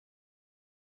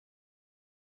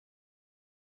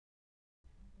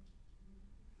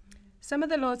Some of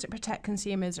the laws that protect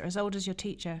consumers are as old as your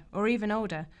teacher, or even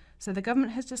older, so the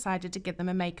government has decided to give them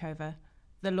a makeover.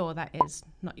 The law, that is,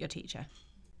 not your teacher.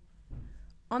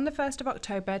 On the 1st of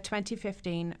October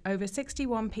 2015, over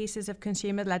 61 pieces of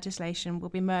consumer legislation will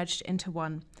be merged into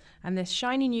one, and this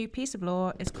shiny new piece of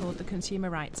law is called the Consumer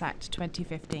Rights Act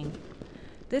 2015.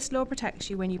 This law protects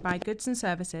you when you buy goods and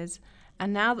services,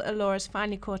 and now that the law has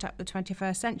finally caught up with the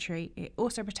 21st century, it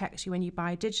also protects you when you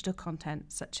buy digital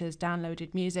content, such as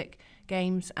downloaded music,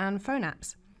 games, and phone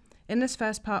apps. In this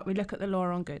first part, we look at the law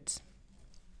on goods.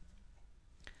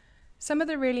 Some of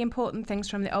the really important things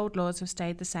from the old laws have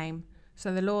stayed the same.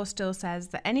 So the law still says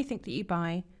that anything that you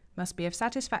buy must be of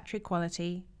satisfactory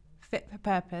quality, fit for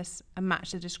purpose, and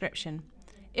match the description.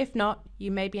 If not, you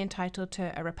may be entitled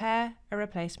to a repair, a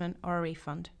replacement, or a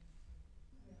refund.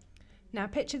 Now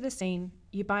picture the scene.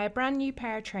 You buy a brand new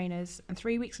pair of trainers, and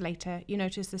 3 weeks later you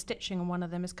notice the stitching on one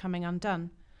of them is coming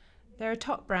undone. They're a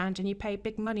top brand and you pay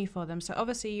big money for them, so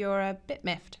obviously you're a bit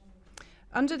miffed.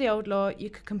 Under the old law, you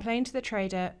could complain to the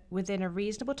trader within a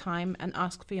reasonable time and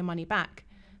ask for your money back.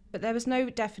 But there was no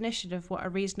definition of what a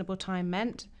reasonable time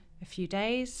meant. A few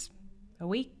days, a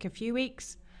week, a few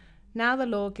weeks. Now the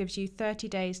law gives you 30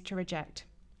 days to reject.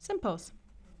 Simples.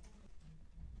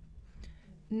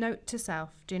 Note to self: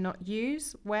 do not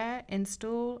use, wear,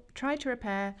 install, try to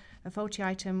repair a faulty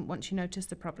item once you notice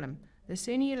the problem. The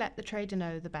sooner you let the trader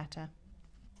know, the better.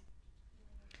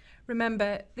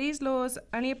 Remember, these laws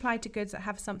only apply to goods that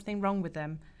have something wrong with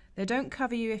them. They don't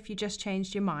cover you if you just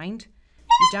changed your mind.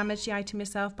 You damaged the item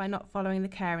yourself by not following the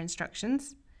care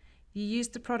instructions. You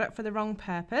used the product for the wrong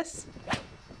purpose.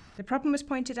 The problem was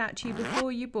pointed out to you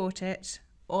before you bought it,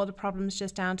 or the problem's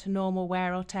just down to normal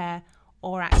wear or tear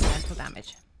or accidental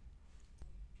damage.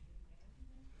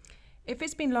 If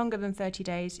it's been longer than 30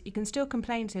 days, you can still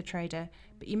complain to the trader,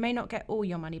 but you may not get all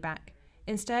your money back.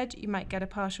 Instead, you might get a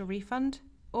partial refund,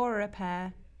 or a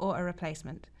repair, or a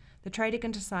replacement. The trader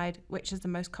can decide which is the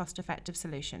most cost-effective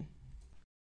solution.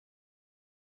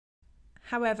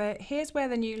 However, here's where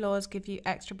the new laws give you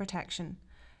extra protection.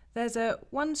 There's a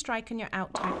one strike and you're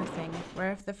out type of thing,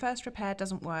 where if the first repair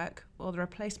doesn't work, or the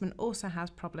replacement also has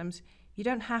problems, you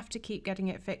don't have to keep getting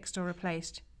it fixed or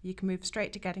replaced. You can move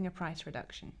straight to getting a price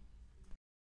reduction.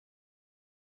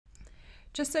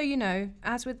 Just so you know,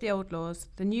 as with the old laws,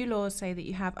 the new laws say that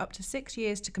you have up to 6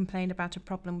 years to complain about a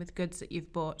problem with goods that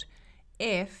you've bought,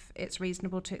 if it's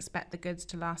reasonable to expect the goods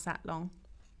to last that long.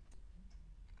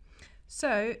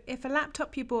 So, if a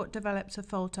laptop you bought develops a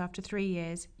fault after 3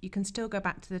 years, you can still go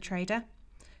back to the trader.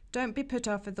 Don't be put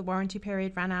off if the warranty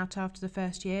period ran out after the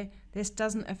first year. This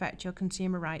doesn't affect your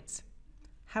consumer rights.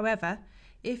 However,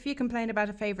 if you complain about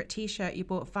a favourite t-shirt you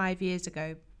bought 5 years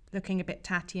ago, looking a bit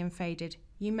tatty and faded,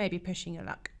 you may be pushing your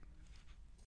luck.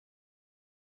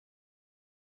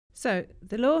 So,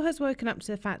 the law has woken up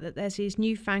to the fact that there's these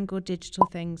newfangled digital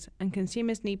things, and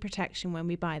consumers need protection when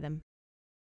we buy them.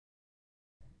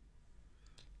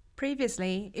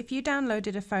 Previously, if you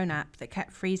downloaded a phone app that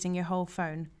kept freezing your whole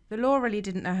phone, the law really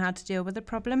didn't know how to deal with the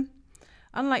problem.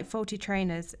 Unlike faulty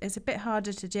trainers, it's a bit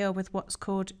harder to deal with what's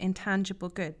called intangible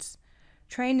goods.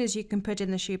 Trainers you can put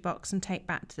in the shoebox and take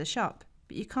back to the shop,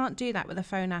 but you can't do that with a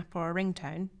phone app or a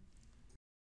ringtone.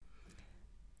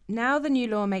 Now the new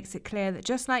law makes it clear that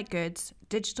just like goods,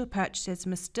 digital purchases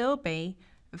must still be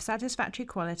of satisfactory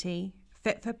quality,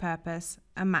 fit for purpose,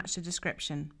 and match the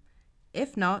description.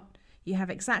 If not, you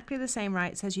have exactly the same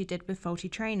rights as you did with faulty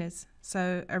trainers,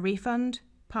 so a refund,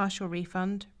 partial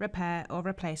refund, repair or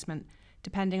replacement,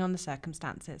 depending on the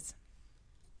circumstances.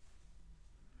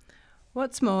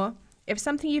 What's more, if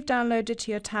something you've downloaded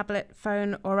to your tablet,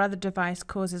 phone or other device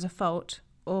causes a fault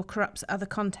or corrupts other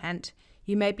content,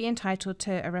 you may be entitled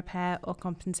to a repair or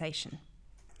compensation.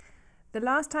 The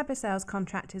last type of sales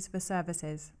contract is for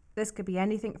services. This could be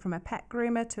anything from a pet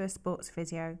groomer to a sports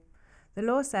physio. The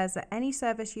law says that any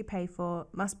service you pay for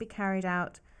must be carried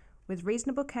out with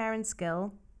reasonable care and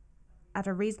skill, at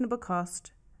a reasonable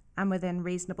cost, and within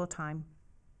reasonable time.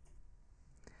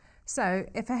 So,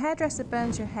 if a hairdresser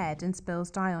burns your head and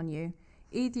spills dye on you,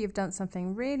 either you've done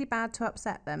something really bad to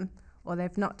upset them, or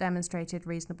they've not demonstrated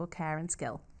reasonable care and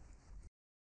skill.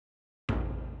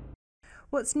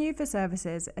 What's new for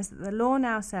services is that the law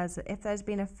now says that if there's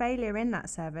been a failure in that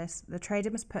service, the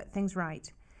trader must put things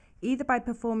right, either by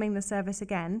performing the service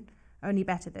again, only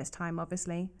better this time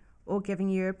obviously, or giving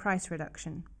you a price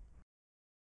reduction.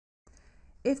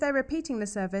 If they're repeating the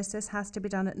service, this has to be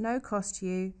done at no cost to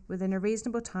you, within a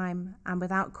reasonable time, and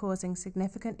without causing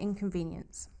significant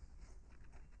inconvenience.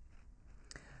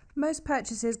 Most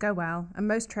purchases go well, and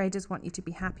most traders want you to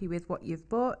be happy with what you've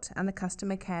bought and the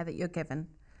customer care that you're given.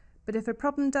 But if a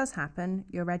problem does happen,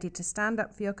 you're ready to stand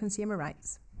up for your consumer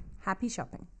rights. Happy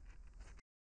shopping.